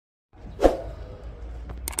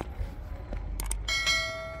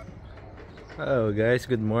Hello guys,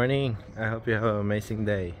 good morning. I hope you have an amazing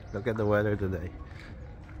day. Look at the weather today.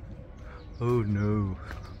 Oh no,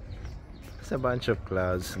 it's a bunch of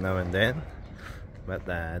clouds now and then, but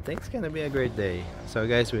I think it's gonna be a great day. So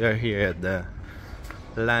guys, we are here at the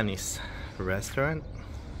Lanis restaurant.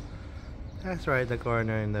 That's right, the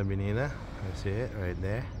corner in the Avenida. You see it right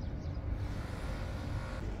there.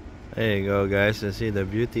 There you go guys, you see the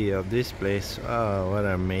beauty of this place. Oh, what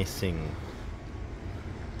amazing.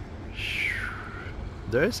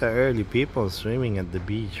 There's early people swimming at the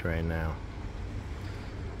beach right now.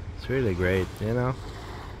 It's really great, you know.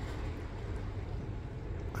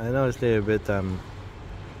 I know it's a little bit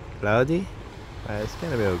cloudy, but it's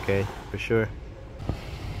gonna be okay for sure.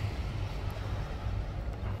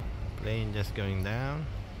 Plane just going down.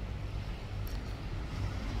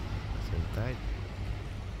 Sit tight.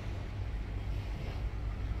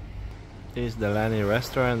 This is the Lani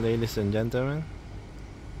restaurant, ladies and gentlemen.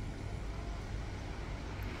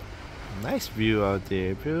 Nice view out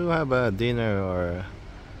here. If you have a dinner or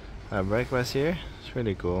a breakfast here, it's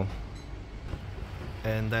really cool.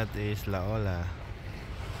 And that is La Ola.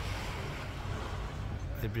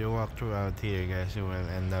 If you walk through out here guys, you will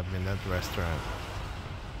end up in that restaurant.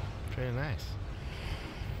 It's really nice.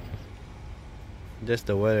 Just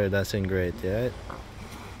the weather doesn't great yet.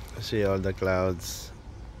 See all the clouds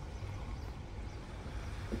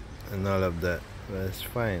and all of that, but it's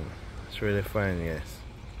fine. It's really fine guys.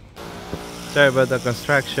 Sorry about the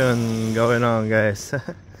construction going on guys.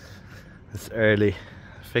 It's early,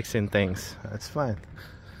 fixing things. That's fine.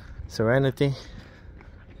 Serenity.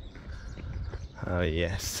 Oh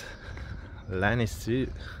yes, Lanis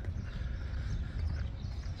too.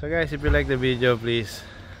 So guys, if you like the video, please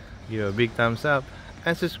give a big thumbs up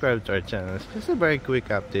and subscribe to our channel. It's just a very quick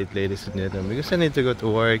update ladies and gentlemen, because I need to go to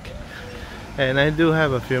work and I do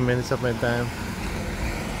have a few minutes of my time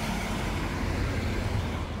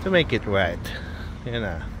to make it right, you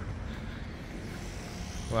know.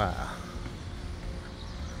 Wow,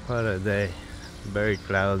 what a day. Very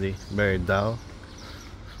cloudy, very dull,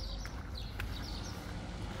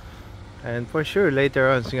 and for sure later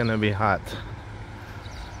on it's gonna be hot.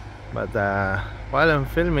 But while I'm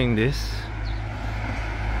filming this,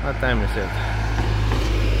 what time is it?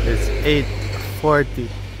 It's 8:40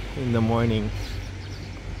 in the morning.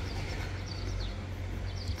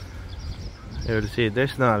 You'll see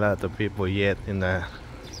there's not a lot of people yet in the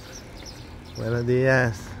Buenos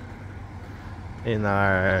Dias, in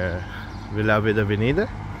our beloved Avenida,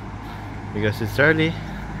 because it's early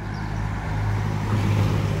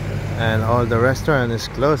and all the restaurant is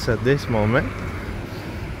closed at this moment,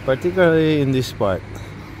 particularly in this part,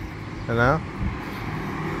 you know.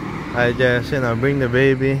 I just, you know, bring the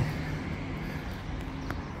baby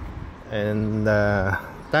and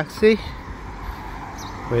taxi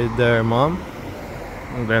with their mom,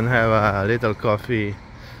 and then have a little coffee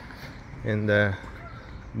in the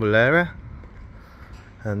Bulera,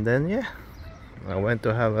 and then yeah, I went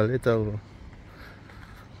to have a little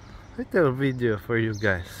video for you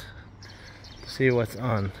guys to see what's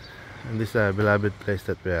on in this beloved place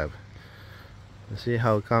that we have. See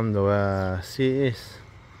how calm the sea is.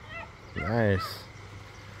 Nice,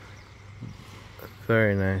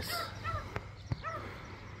 very nice.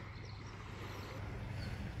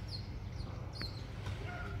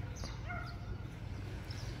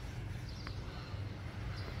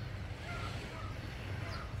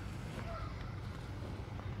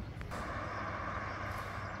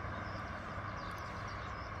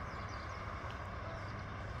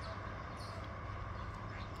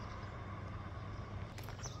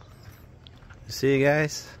 See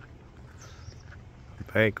guys,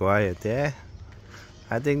 very quiet. Yeah,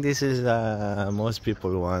 I think this is most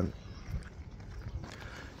people want,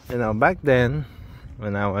 you know. Back then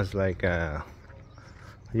when I was like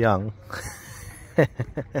young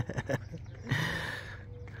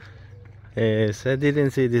yes, I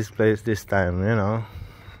didn't see this place this time, you know.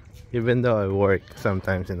 Even though I work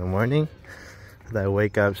sometimes in the morning, and I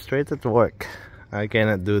wake up straight at work, I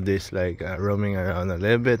cannot do this like roaming around a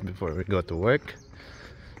little bit before we go to work.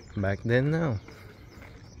 Back then, no,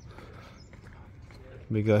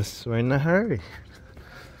 because we're in a hurry.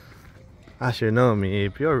 As you know me,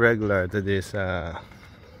 if you're regular to this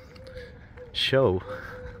show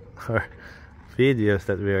or videos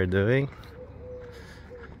that we are doing,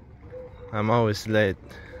 I'm always late.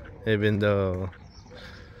 Even though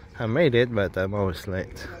I made it, but I'm always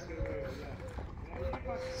late.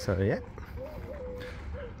 So yeah,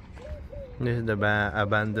 this is the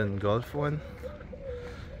abandoned golf one.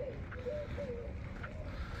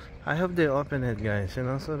 I hope they open it guys, you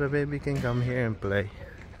know, so the baby can come here and play.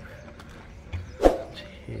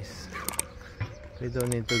 Jeez. We don't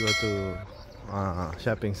need to go to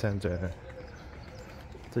shopping center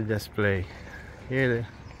to just play. Here,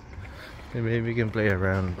 maybe we can play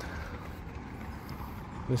around.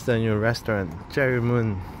 This is the new restaurant, Cherry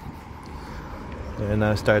Moon. They're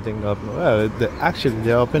now starting up. Well, actually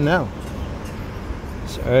they're open now.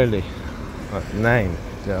 It's early. At 9.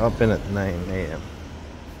 They're open at 9 a.m.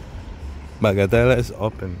 Bagatella is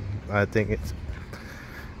open. I think it's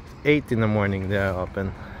 8 in the morning they are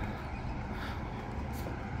open.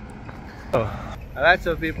 Oh, lots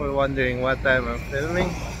of people wondering what time I'm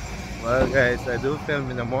filming. Well guys, I do film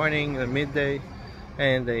in the morning, the midday,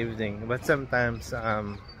 and in the evening. But sometimes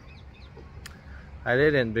I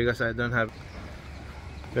didn't because I don't have,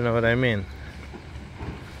 you know what I mean.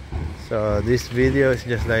 So this video is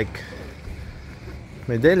just like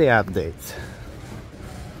my daily updates.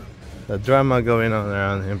 The drama going on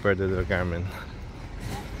around in Puerto, Carmen.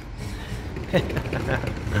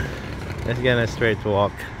 Let's get a straight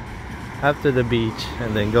walk up to the beach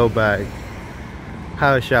and then go back,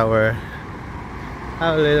 have a shower,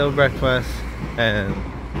 have a little breakfast, and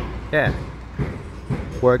yeah,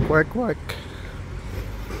 work.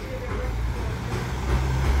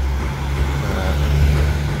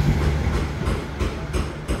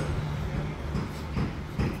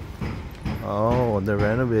 Oh, they're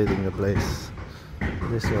renovating the place.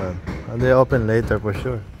 This one. And they open later for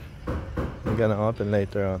sure. They're gonna open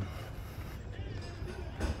later on.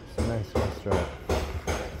 It's a nice restaurant.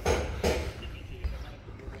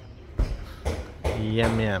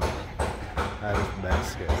 Yum. That is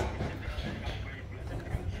best, guys.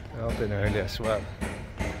 They open early as well.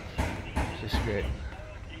 Which is great.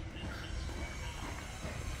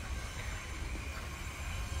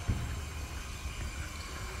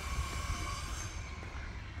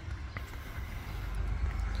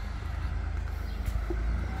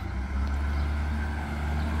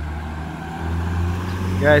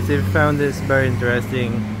 Guys, if you found this very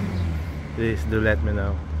interesting, please do let me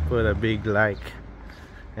know. Put a big like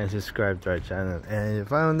and subscribe to our channel. And if you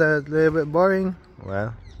found that a little bit boring,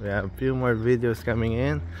 well, we have a few more videos coming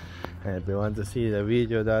in. And if you want to see the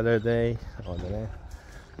video the other day or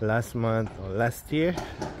the last month or last year,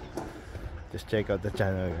 just check out the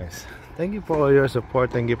channel, guys. Thank you for all your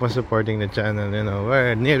support and keep on supporting the channel. You know,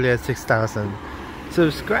 we're nearly at 6,000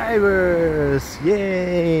 subscribers.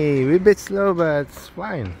 Yay! We're a bit slow, but it's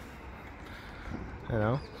fine. You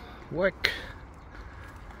know, work.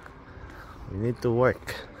 We need to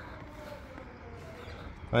work.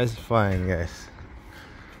 But it's fine, guys.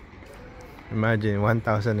 Imagine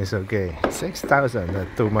 1,000 is okay. 6,000,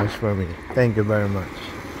 that's too much for me. Thank you very much.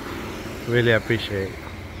 Really appreciate it.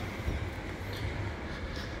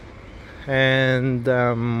 And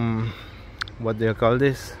what do you call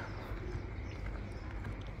this?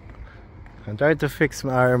 I tried to fix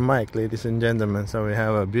our mic, ladies and gentlemen, so we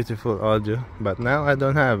have a beautiful audio. But now I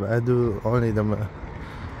don't have. I do only the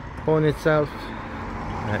phone itself.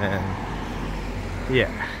 And yeah,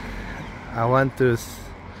 I want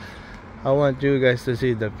you guys to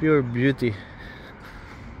see the pure beauty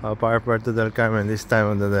of our Puerto del Carmen this time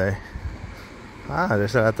of the day.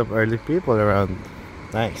 There's a lot of early people around.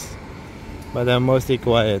 Nice. But I'm mostly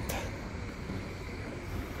quiet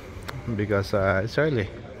because it's early.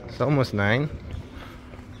 It's almost 9,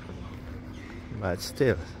 but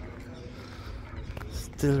still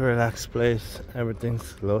relaxed place.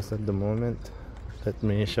 Everything's closed at the moment. Let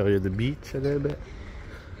me show you the beach a little bit.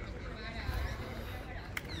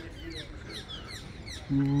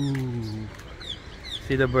 Ooh.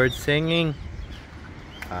 See the birds singing?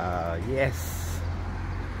 Yes,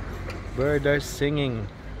 birds are singing.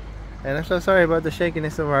 And I'm so sorry about the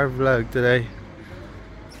shakiness of our vlog today.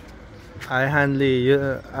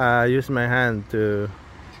 I use my hand to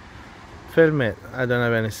film it. I don't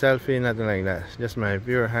have any selfie, nothing like that. Just my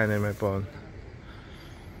pure hand in my phone.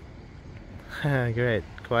 Great,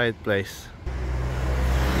 quiet place.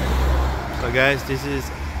 So guys, this is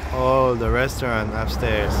all the restaurant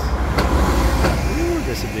upstairs. Ooh,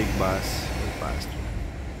 there's a big bus.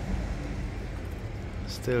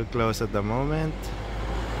 Still closed at the moment.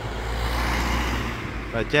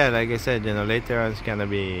 But yeah, like I said, you know, later on it's gonna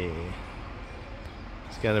be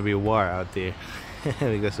war out there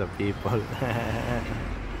because of people.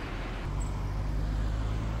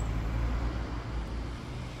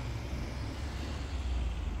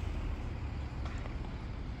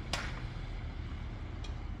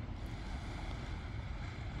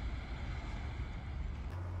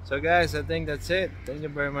 So guys, I think that's it. Thank you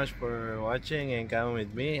very much for watching and coming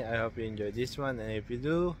with me. I hope you enjoyed this one, and if you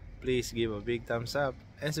do, please give a big thumbs up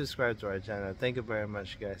and subscribe to our channel. Thank you very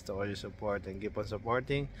much, guys, to all your support, and keep on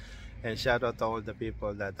supporting. And shout out to all the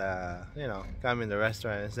people that come in the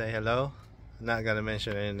restaurant and say hello. I'm not gonna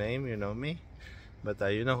mention any name, you know me, but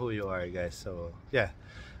you know who you are, guys. So yeah,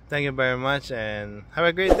 thank you very much and have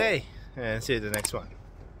a great day, and see you the next one.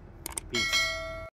 Peace.